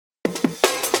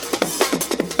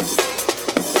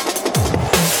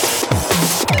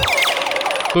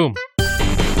Boom.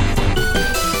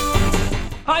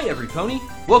 Hi, every pony.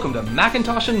 Welcome to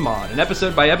Macintosh and Maud, an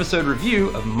episode-by-episode review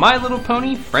of My Little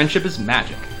Pony: Friendship is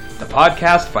Magic, the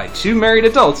podcast by two married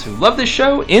adults who love this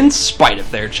show in spite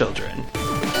of their children.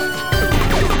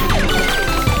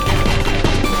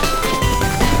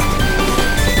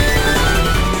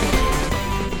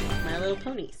 My Little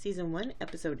Pony, Season 1,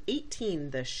 Episode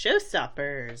 18, The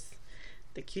Showstoppers.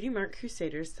 The Cutie Mark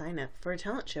Crusaders sign up for a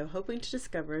talent show hoping to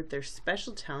discover their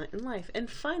special talent in life and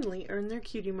finally earn their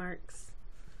cutie marks.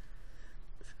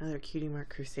 It's another Cutie Mark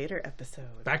Crusader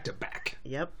episode. Back to back.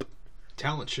 Yep.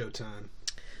 Talent show time.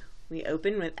 We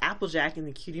open with Applejack and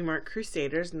the Cutie Mark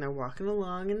Crusaders, and they're walking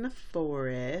along in the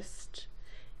forest,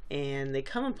 and they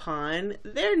come upon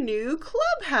their new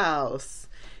clubhouse.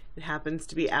 It happens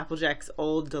to be Applejack's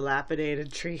old,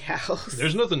 dilapidated treehouse.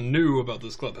 There's nothing new about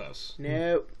this clubhouse.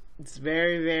 Nope. It's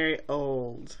very, very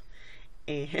old.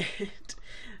 And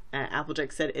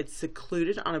Applejack said it's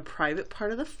secluded on a private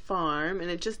part of the farm,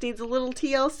 and it just needs a little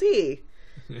TLC.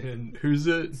 And who's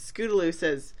it? Scootaloo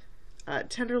says,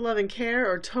 tender love and care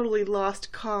or totally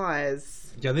lost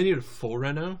cause. Yeah, they need a full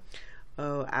reno.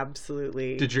 Oh,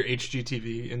 absolutely. Did your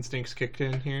HGTV instincts kick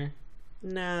in here?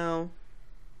 No.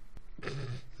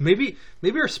 Maybe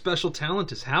our special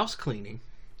talent is house cleaning.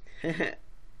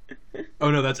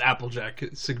 Oh no, that's Applejack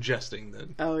suggesting that.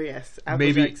 Oh yes,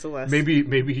 Applejack Celeste.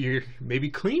 Maybe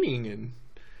cleaning and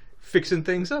fixing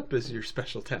things up is your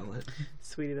special talent.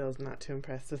 Sweetie Belle's not too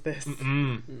impressed with this.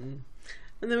 Mm-mm. And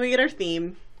then we get our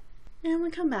theme, and we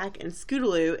come back, and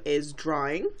Scootaloo is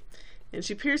drawing, and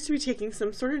she appears to be taking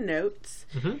some sort of notes.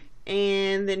 Mm-hmm.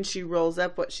 And then she rolls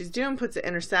up what she's doing, puts it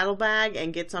in her saddlebag,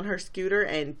 and gets on her scooter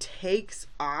and takes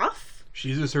off. She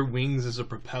uses her wings as a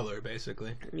propeller,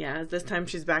 basically. Yeah, this time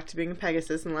she's back to being a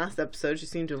Pegasus. In the last episode, she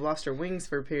seemed to have lost her wings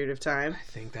for a period of time.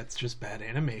 I think that's just bad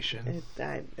animation.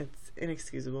 It's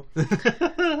inexcusable. We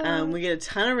get a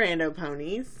ton of rando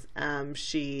ponies.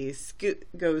 She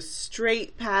goes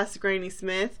straight past Granny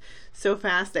Smith, so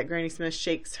fast that Granny Smith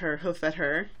shakes her hoof at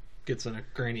her. Gets in a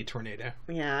granny tornado.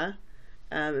 Yeah.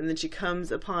 And then she comes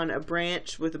upon a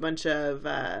branch with a bunch of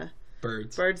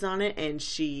birds on it, and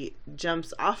she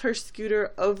jumps off her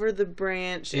scooter over the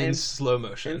branch in slow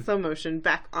motion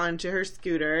back onto her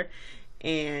scooter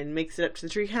and makes it up to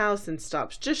the treehouse and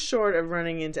stops just short of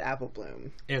running into Apple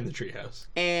Bloom. And the treehouse.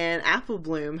 And Apple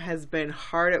Bloom has been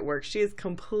hard at work. She has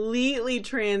completely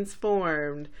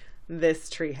transformed this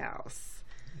treehouse.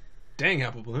 Dang,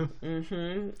 Apple Bloom.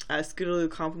 Mm-hmm.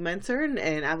 Scootaloo compliments her, and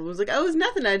Apple Bloom's like, oh, it's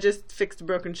nothing. I just fixed the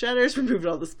broken shutters, removed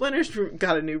all the splinters,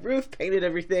 got a new roof, painted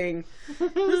everything.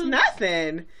 It was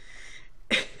nothing.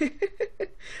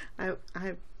 I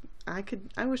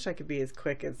wish I could be as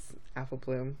quick as Apple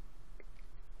Bloom.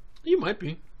 You might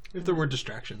be, if there weren't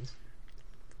distractions.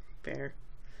 Fair.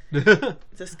 So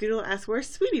Scootaloo asks, where's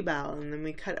Sweetie Belle? And then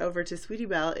we cut over to Sweetie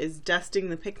Belle is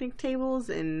dusting the picnic tables,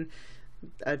 and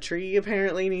a tree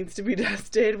apparently needs to be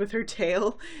dusted with her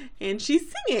tail, and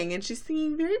she's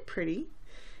singing very pretty,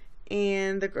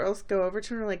 and the girls go over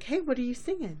to her like, hey, what are you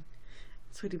singing?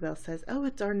 Sweetie Belle says, oh,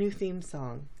 it's our new theme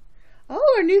song.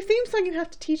 Oh, our new theme song, you have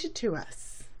to teach it to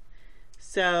us.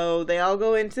 So they all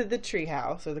go into the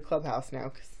treehouse, or the clubhouse now,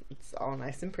 because it's all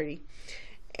nice and pretty,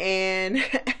 and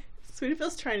Sweetie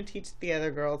Belle's trying to teach the other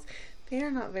girls. They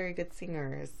are not very good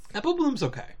singers. Apple Bloom's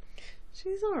okay.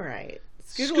 She's alright.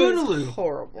 Scootaloo.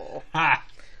 Horrible. Ha!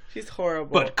 She's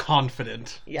horrible. But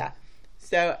confident. Yeah.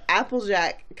 So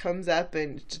Applejack comes up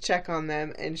and to check on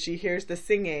them, and she hears the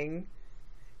singing,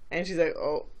 and she's like,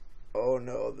 oh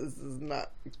no, this is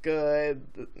not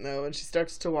good. No, and she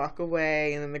starts to walk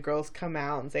away, and then the girls come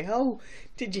out and say, oh,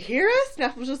 did you hear us? And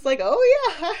Apple's just like, oh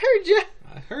yeah,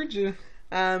 I heard you.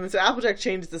 So Applejack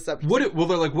changes the subject. Well,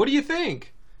 they're like, what do you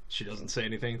think? She doesn't say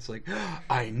anything. It's like,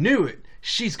 I knew it.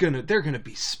 They're gonna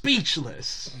be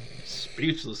speechless.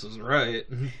 Speechless is right.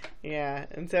 Yeah,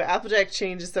 and so Applejack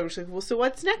changes the subject. Well, so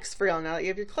what's next for y'all now that you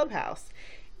have your clubhouse?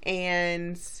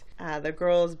 And the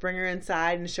girls bring her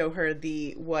inside and show her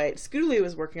what Scootaloo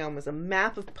was working on was a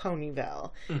map of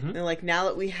Ponyville. Mm-hmm. And they're like, now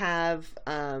that we have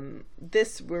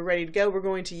this, we're ready to go. We're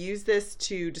going to use this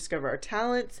to discover our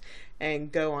talents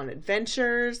and go on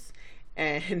adventures.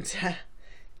 And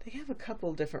they have a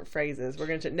couple different phrases. We're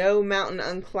going to no mountain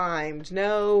unclimbed,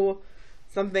 no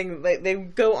something. They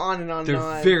go on and on and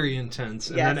on. They're very intense.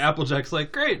 And yes. Then Applejack's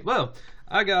like, great, well,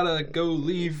 I gotta go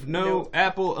leave no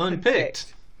apple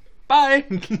unpicked. Bye!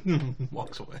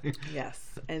 Walks away. Yes.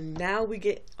 And now we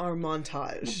get our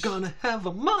montage. We're gonna have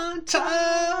a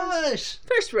montage!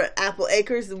 First, we're at Apple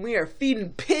Acres and we are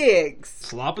feeding pigs.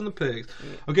 Slopping the pigs.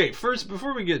 Okay, first,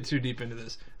 before we get too deep into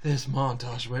this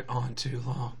montage went on too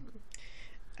long.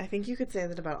 I think you could say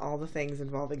that about all the things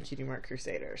involving Cutie Mark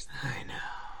Crusaders. I know.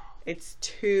 It's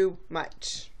too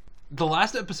much. The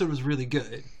last episode was really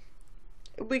good.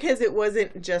 Because it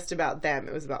wasn't just about them,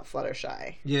 it was about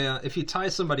Fluttershy. Yeah, if you tie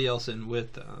somebody else in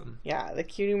with Yeah, the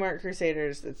Cutie Mark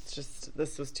Crusaders,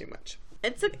 this was too much.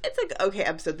 It's like okay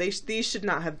episode. These should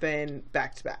not have been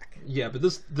back to back. Yeah, but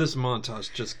this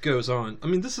montage just goes on. I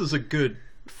mean, this is a good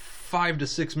 5 to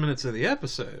 6 minutes of the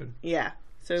episode. Yeah.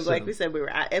 So like we said, we were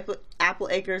at Apple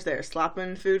Acres. They're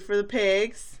slopping food for the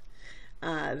pigs.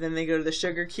 Then they go to the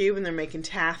sugar cube and they're making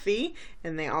taffy,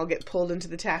 and they all get pulled into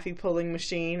the taffy pulling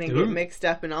machine and get mixed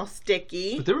up and all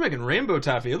sticky. But they were making rainbow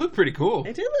taffy. It looked pretty cool.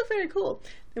 It did look very cool.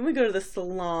 Then we go to the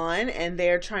salon and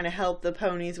they're trying to help the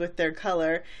ponies with their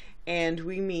color, and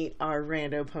we meet our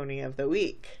rando pony of the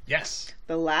week. Yes.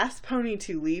 The last pony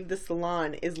to leave the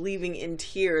salon is leaving in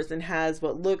tears and has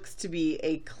what looks to be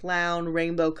a clown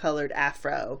rainbow colored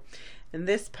afro. And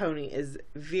this pony is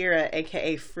Vera,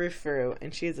 aka Frou Frou,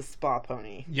 and she is a spa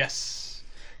pony. Yes.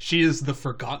 She is the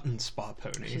forgotten spa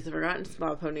pony. She's a forgotten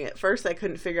spa pony. At first I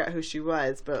couldn't figure out who she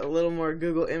was, but a little more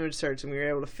Google image search and we were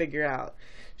able to figure out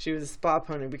she was a spa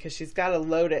pony because she's got a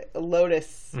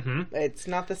lotus. Mm-hmm. It's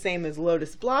not the same as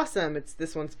Lotus Blossom.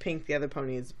 This one's pink. The other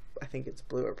pony is, I think it's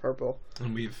blue or purple.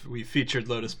 And we've featured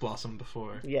Lotus Blossom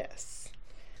before. Yes.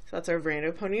 So that's our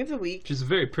rando pony of the week. She's a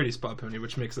very pretty spa pony,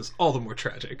 which makes this all the more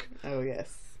tragic. Oh,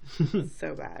 yes.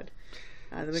 So bad.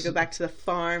 Then we go back to the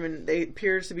farm, and they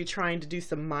appear to be trying to do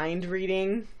some mind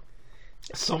reading.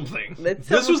 Something.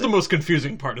 This was the most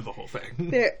confusing part of the whole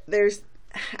thing. There's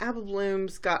Apple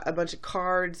Bloom's got a bunch of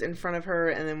cards in front of her,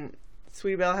 and then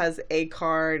Sweetie Belle has a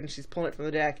card, and she's pulling it from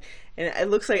the deck, and it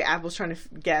looks like Apple's trying to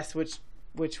guess which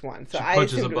one. So I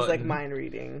assumed it was like mind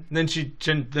reading. Then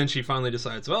she finally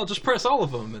decides, well, just press all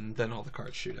of them, and then all the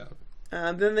cards shoot out.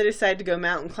 Then they decide to go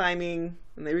mountain climbing,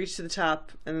 and they reach to the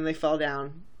top, and then they fall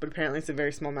down. But apparently it's a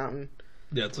very small mountain.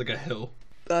 Yeah, it's like a hill.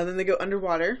 Then they go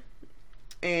underwater,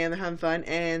 and they're having fun,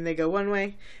 and they go one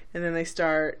way, and then they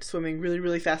start swimming really,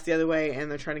 really fast the other way, and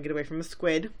they're trying to get away from a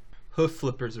squid. Hoof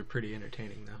flippers are pretty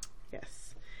entertaining, though.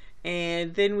 Yes.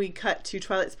 And then we cut to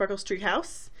Twilight Sparkle's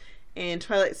treehouse, and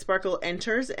Twilight Sparkle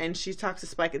enters, and she talks to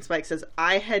Spike, and Spike says,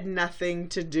 I had nothing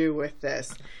to do with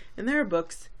this. And there are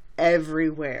books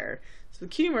everywhere. So the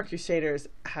Cutie Mark Crusaders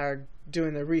are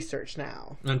doing the research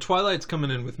now. And Twilight's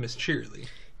coming in with Miss Cheerily.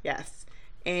 Yes.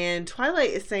 And Twilight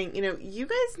is saying, you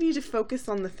guys need to focus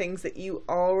on the things that you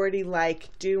already like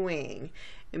doing.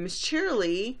 And Miss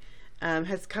Cheerily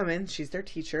has come in. She's their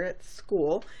teacher at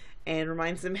school. And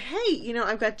reminds them, hey,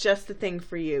 I've got just the thing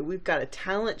for you. We've got a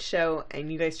talent show,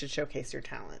 and you guys should showcase your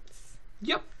talents.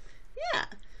 Yep. Yeah.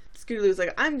 Scootaloo's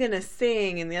like, I'm gonna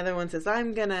sing, and the other one says,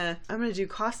 I'm gonna do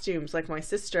costumes like my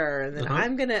sister, and then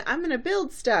I'm gonna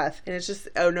build stuff, and it's just,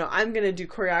 oh no, I'm gonna do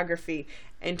choreography.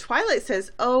 And Twilight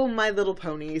says, oh, my little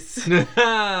ponies,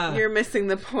 you're missing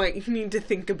the point. You need to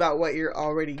think about what you're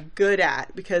already good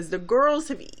at, because the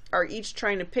girls are each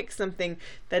trying to pick something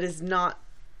that is not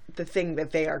the thing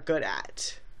that they are good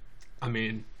at. I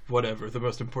mean, whatever. The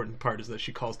most important part is that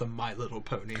she calls them My Little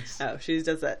Ponies. Oh, she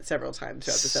does that several times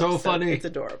throughout this so episode. Funny. It's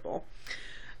adorable.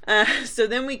 So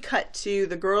then we cut to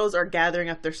the girls are gathering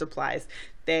up their supplies.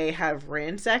 They have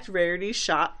ransacked Rarity's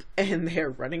shop, and they're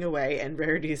running away, and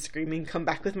Rarity is screaming, come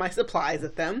back with my supplies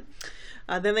at them.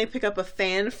 Then they pick up a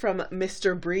fan from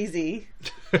Mr. Breezy.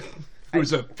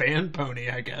 Who's a fan pony,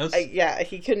 I guess. Yeah,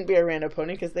 he couldn't be a rando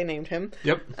pony because they named him.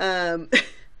 Yep.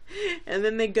 And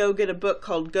then they go get a book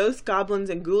called Ghosts, Goblins,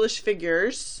 and Ghoulish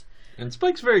Figures. And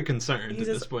Spike's very concerned at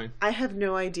this point. I have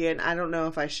no idea, and I don't know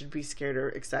if I should be scared or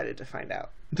excited to find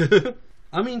out.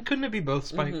 I mean, couldn't it be both,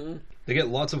 Spike? Mm-hmm. They get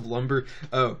lots of lumber.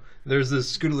 Oh, there's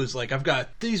this Scootaloo's like, I've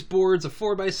got these boards, a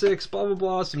 4x6, blah, blah,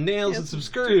 blah, some nails and some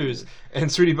screws.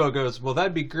 And Sweetie Belle goes, well,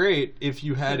 that'd be great if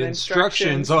you had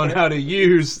instructions on how to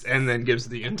use, and then gives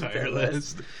the entire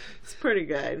list. It's pretty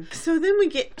good. So then we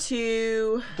get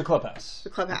to the clubhouse.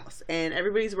 And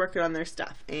everybody's working on their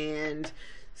stuff. And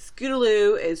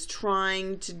Scootaloo is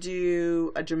trying to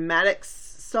do a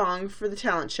dramatics song for the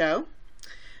talent show.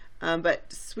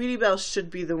 But Sweetie Belle should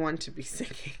be the one to be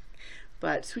singing.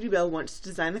 But Sweetie Belle wants to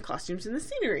design the costumes and the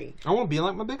scenery. I want to be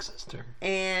like my big sister.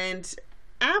 And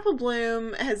Apple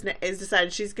Bloom has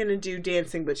decided she's going to do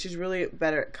dancing, but she's really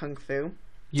better at Kung Fu.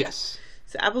 Yes.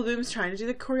 So Apple Bloom's trying to do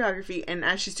the choreography, and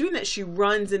as she's doing that, she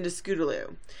runs into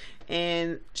Scootaloo.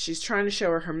 And she's trying to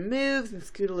show her moves, and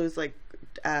Scootaloo's like,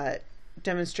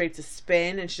 demonstrates a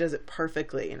spin, and she does it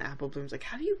perfectly. And Apple Bloom's like,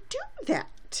 how do you do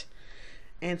that?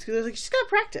 And Scootaloo's like, she's got to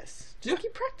practice. Just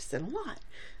keep practicing a lot.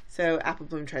 So Apple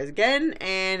Bloom tries again,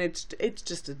 and it's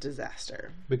just a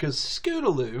disaster. Because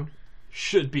Scootaloo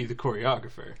should be the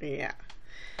choreographer. Yeah.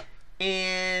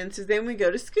 And so then we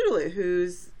go to Scootaloo,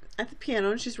 who's at the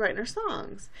piano and she's writing her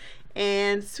songs.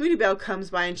 And Sweetie Belle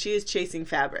comes by and she is chasing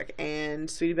Fabric. And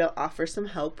Sweetie Belle offers some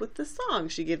help with the song.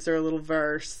 She gives her a little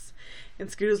verse. And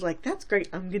Scootaloo's like, that's great.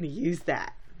 I'm going to use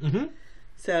that. Mm-hmm.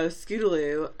 So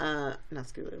Scootaloo, not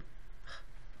Scootaloo.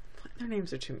 Their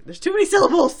names are there's too many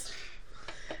syllables.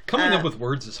 Coming up with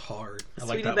words is hard. I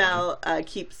like Sweetie that Belle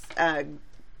keeps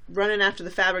running after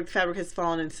the Fabric. The Fabric has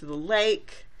fallen into the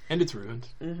lake. And it's ruined.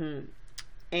 Mm-hmm.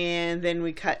 And then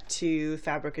we cut to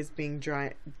Fabric is being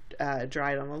dried on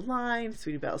the line.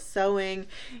 Sweetie Belle's sewing.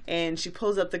 And she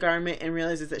pulls up the garment and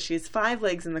realizes that she has 5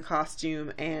 legs in the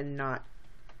costume and not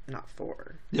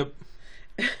 4. Yep.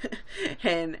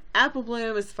 And Apple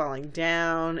Bloom is falling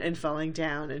down. And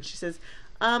she says,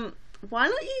 why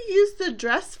don't you use the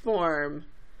dress form?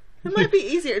 It might be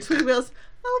easier. And Sweetie Belle's,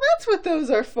 oh, that's what those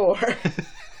are for.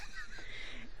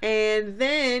 And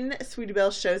then Sweetie Belle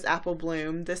shows Apple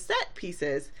Bloom the set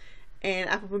pieces. And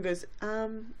Apple Bloom goes,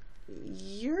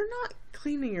 you're not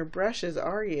cleaning your brushes,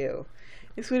 are you?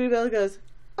 And Sweetie Belle goes,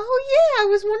 oh yeah, I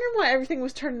was wondering why everything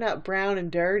was turning out brown and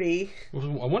dirty. I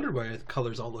wondered why the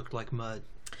colors all looked like mud.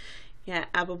 Yeah,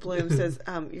 Apple Bloom says,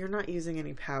 you're not using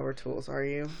any power tools, are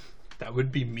you? That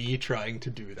would be me trying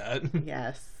to do that.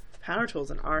 Yes. The power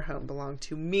tools in our home belong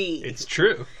to me. It's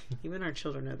true. Even our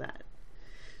children know that.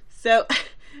 So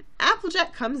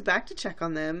Applejack comes back to check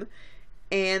on them,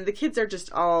 and the kids are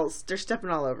just they're stepping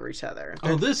all over each other.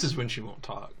 Oh, this is when she won't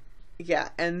talk. Yeah,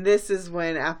 and this is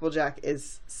when Applejack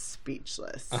is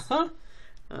speechless. Uh-huh.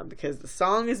 Because the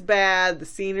song is bad, the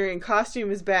scenery and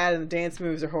costume is bad, and the dance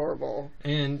moves are horrible.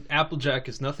 And Applejack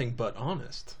is nothing but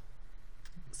honest.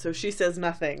 So she says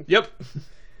nothing. Yep.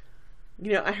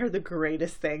 You know, I heard the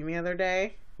greatest thing the other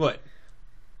day. What?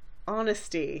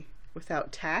 Honesty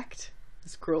without tact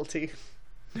is cruelty.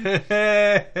 Thank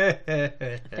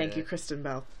you, Kristen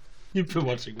Bell. You've been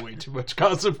watching way too much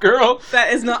Gossip Girl.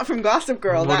 That is not from Gossip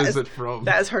Girl. What is it from?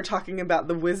 That is her talking about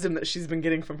the wisdom that she's been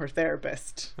getting from her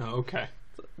therapist. Oh, okay.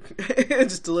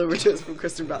 Just delivered to us from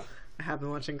Kristen Bell. I have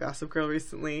been watching Gossip Girl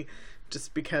recently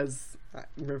just because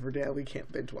Riverdale we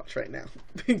can't binge watch right now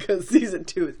because season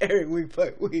 2 is airing week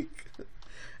by week.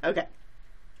 Okay.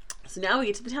 So now we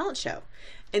get to the talent show.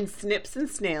 And Snips and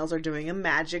Snails are doing a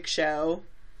magic show.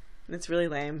 And it's really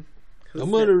lame.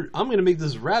 I'm gonna make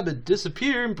this rabbit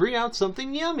disappear and bring out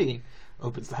something yummy.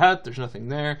 Opens the hat, there's nothing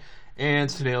there, and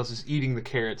Snails is eating the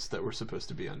carrots that were supposed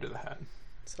to be under the hat.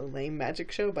 It's a lame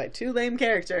magic show by 2 lame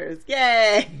characters.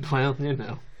 Yay! Well, you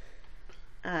know.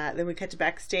 Then we cut to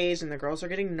backstage, and the girls are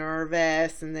getting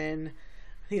nervous, and then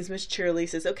I think it's Miss Cheerily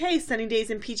says, okay, Sunny Days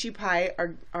and Peachy Pie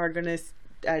are gonna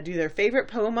do their favorite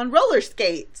poem on roller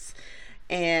skates.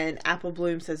 And Apple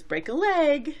Bloom says, break a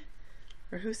leg.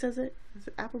 Or who says it? Is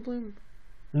it Apple Bloom?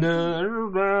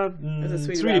 No, Is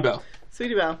it Sweetie Belle.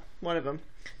 Sweetie Belle, one of them,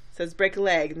 says break a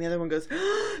leg. And the other one goes,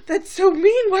 oh, that's so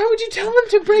mean. Why would you tell them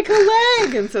to break a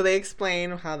leg? And so they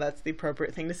explain how that's the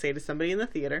appropriate thing to say to somebody in the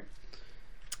theater.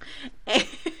 And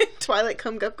Twilight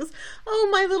comes up goes, oh,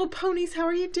 my little ponies, how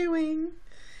are you doing?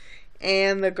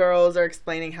 And the girls are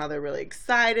explaining how they're really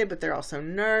excited, but they're also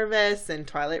nervous. And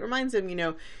Twilight reminds them,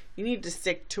 you need to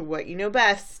stick to what you know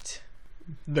best.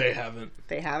 They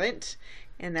haven't.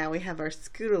 And now we have our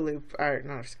Scootaloo,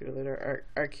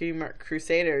 our Cutie Mark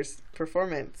Crusaders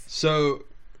performance. So,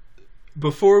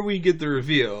 before we get the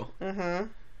reveal,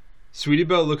 Sweetie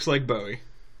Belle looks like Bowie.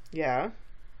 Yeah.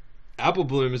 Apple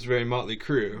Bloom is very Motley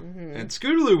Crue. Mm-hmm. And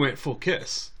Scootaloo went full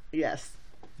Kiss. Yes.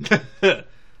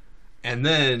 And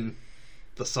then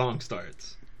the song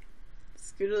starts.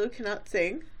 Scootaloo cannot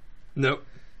sing. Nope.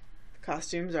 The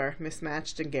costumes are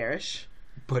mismatched and garish.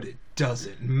 But it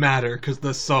doesn't matter because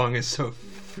the song is so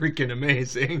freaking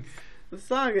amazing. The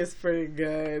song is pretty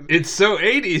good. It's so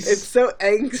 80s. It's so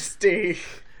angsty.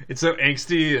 It's so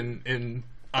angsty and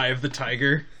Eye of the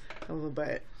Tiger. A little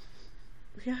bit.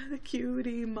 We are the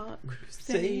Cutie Mark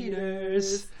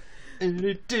Crusaders. Because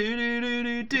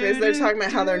they're talking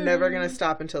about how they're never going to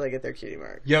stop until they get their cutie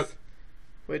marks. Yep.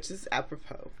 Which is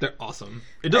apropos. They're awesome.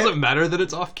 It doesn't matter that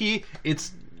it's off key.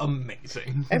 It's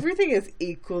amazing. Everything is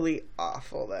equally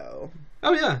awful, though.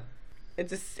 Oh, yeah.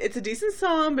 It's a decent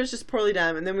song, but it's just poorly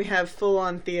done. And then we have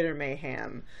full-on theater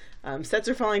mayhem. Sets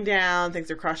are falling down.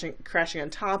 Things are crashing on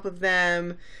top of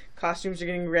them. Costumes are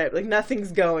getting ripped. Like,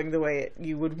 nothing's going the way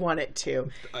you would want it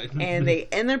to. And they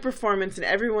end their performance, and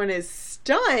everyone is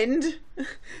stunned.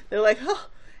 They're like, oh.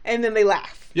 And then they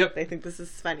laugh. Yep. They think this is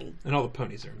funny. And all the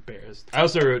ponies are embarrassed. I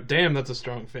also wrote, damn, that's a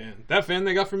strong fan. That fan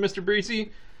they got from Mr.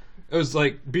 Breezy, it was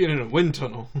like being in a wind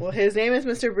tunnel. Well, his name is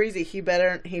Mr. Breezy. He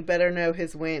better know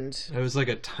his wind. It was like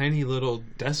a tiny little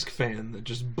desk fan that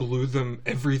just blew them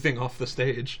everything off the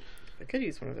stage. I could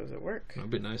use one of those at work. That'd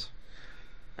be nice.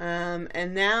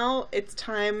 And now it's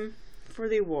time for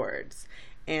the awards.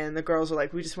 And the girls are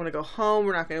like, we just want to go home.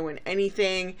 We're not going to win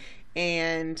anything.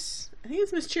 And I think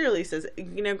it's Miss Cheerily says,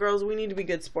 girls, we need to be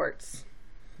good sports.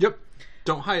 Yep.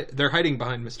 Don't hide. They're hiding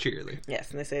behind Miss Cheerily. Yes,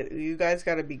 and they say, you guys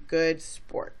got to be good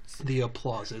sports. The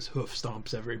applause is hoof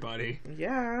stomps, everybody.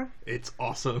 Yeah. It's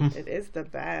awesome. It is the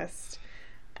best.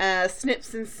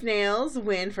 Snips and Snails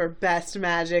win for Best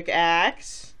Magic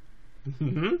Act.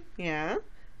 Mm-hmm. Yeah.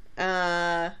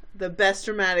 The best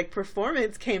dramatic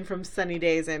performance came from Sunny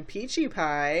Days and Peachy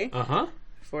Pie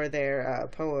for their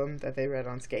poem that they read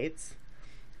on skates.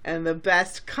 And the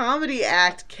best comedy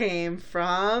act came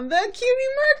from the Cutie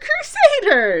Mark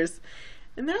Crusaders.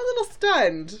 And they're a little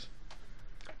stunned.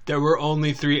 There were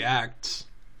only 3 acts.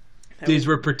 These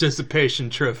were participation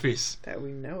trophies. That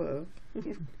we know of.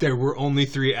 There were only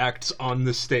 3 acts on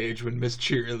the stage when Miss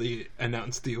Cheerily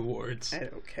announced the awards. I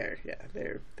don't care. Yeah,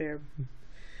 they're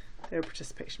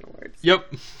participation awards.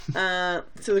 Yep.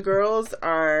 So the girls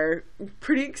are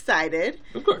pretty excited.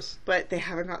 Of course. But they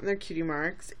haven't gotten their cutie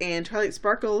marks. And Twilight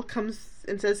Sparkle comes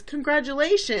and says,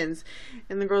 congratulations.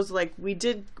 And the girls are like, we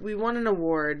won an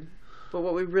award, but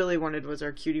what we really wanted was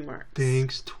our cutie marks.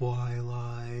 Thanks,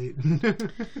 Twilight.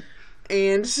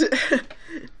 And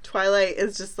Twilight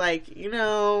is just like,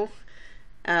 the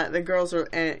girls are,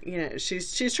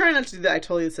 she's trying not to do the I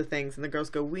told you so things, and the girls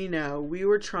go, we know, we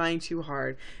were trying too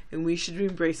hard, and we should be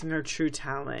embracing our true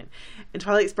talent. And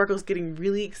Twilight Sparkle's getting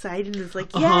really excited and is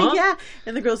like, yeah,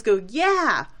 and the girls go,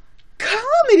 yeah,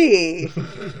 comedy!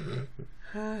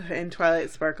 And Twilight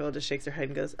Sparkle just shakes her head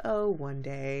and goes, oh, one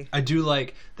day. I do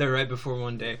like that right before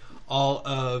one day, all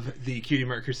of the Cutie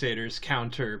Mark Crusaders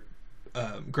counter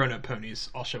grown-up ponies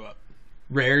all show up.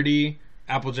 Rarity,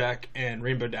 Applejack, and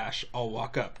Rainbow Dash all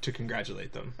walk up to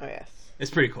congratulate them. Oh, yes.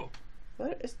 It's pretty cool.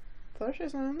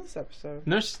 Fluttershy's not on this episode.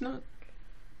 No, she's not.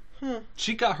 Huh.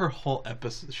 She got her whole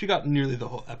episode. She got nearly the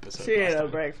whole episode. She had a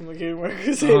break from the Cutie Mark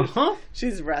Crusaders.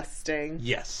 She's resting.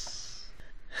 Yes.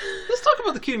 Let's talk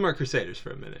about the Cutie Mark Crusaders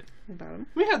for a minute. About them.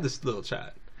 We had this little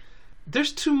chat.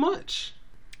 There's too much.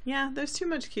 Yeah, there's too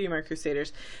much Cutie Mark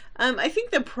Crusaders. I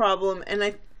think the problem,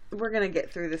 and we're going to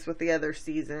get through this with the other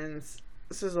seasons.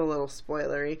 This is a little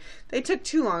spoilery. They took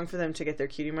too long for them to get their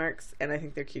cutie marks, and I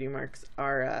think their cutie marks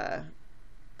are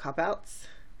cop-outs.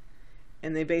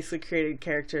 And they basically created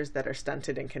characters that are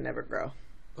stunted and can never grow.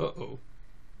 Uh-oh.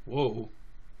 Whoa.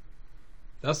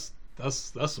 That's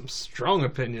some strong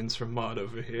opinions from Maud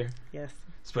over here. Yes.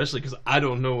 Especially because I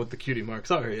don't know what the cutie marks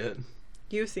are yet.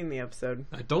 You've seen the episode.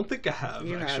 I don't think I have,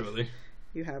 You actually.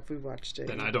 You have. We watched it.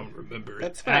 Then I don't remember it.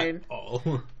 That's fine. At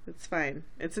all. It's fine.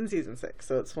 It's in season 6,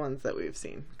 so it's ones that we've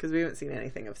seen. Because we haven't seen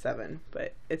anything of 7,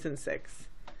 but it's in 6.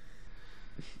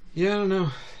 Yeah, I don't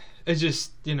know. It's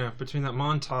just, between that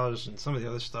montage and some of the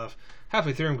other stuff,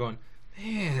 halfway through I'm going,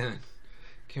 man,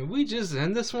 can we just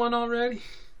end this one already?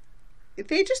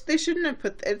 They shouldn't have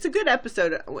put... It's a good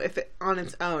episode on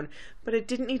its own, but it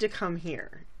didn't need to come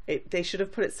here. They should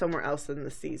have put it somewhere else in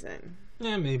the season.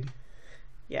 Yeah, maybe.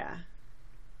 Yeah.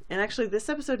 And actually, this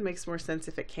episode makes more sense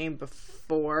if it came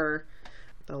before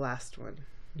the last one.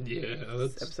 Yeah,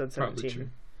 that's episode 17. Probably true.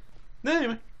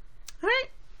 Anyway. All right.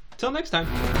 Till next time.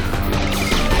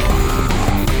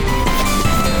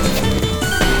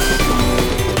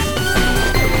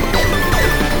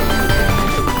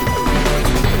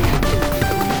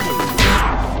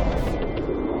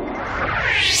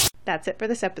 That's it for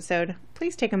this episode.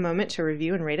 Please take a moment to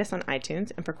review and rate us on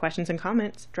iTunes, and for questions and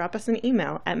comments, drop us an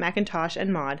email at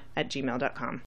macintoshandmod@gmail.com.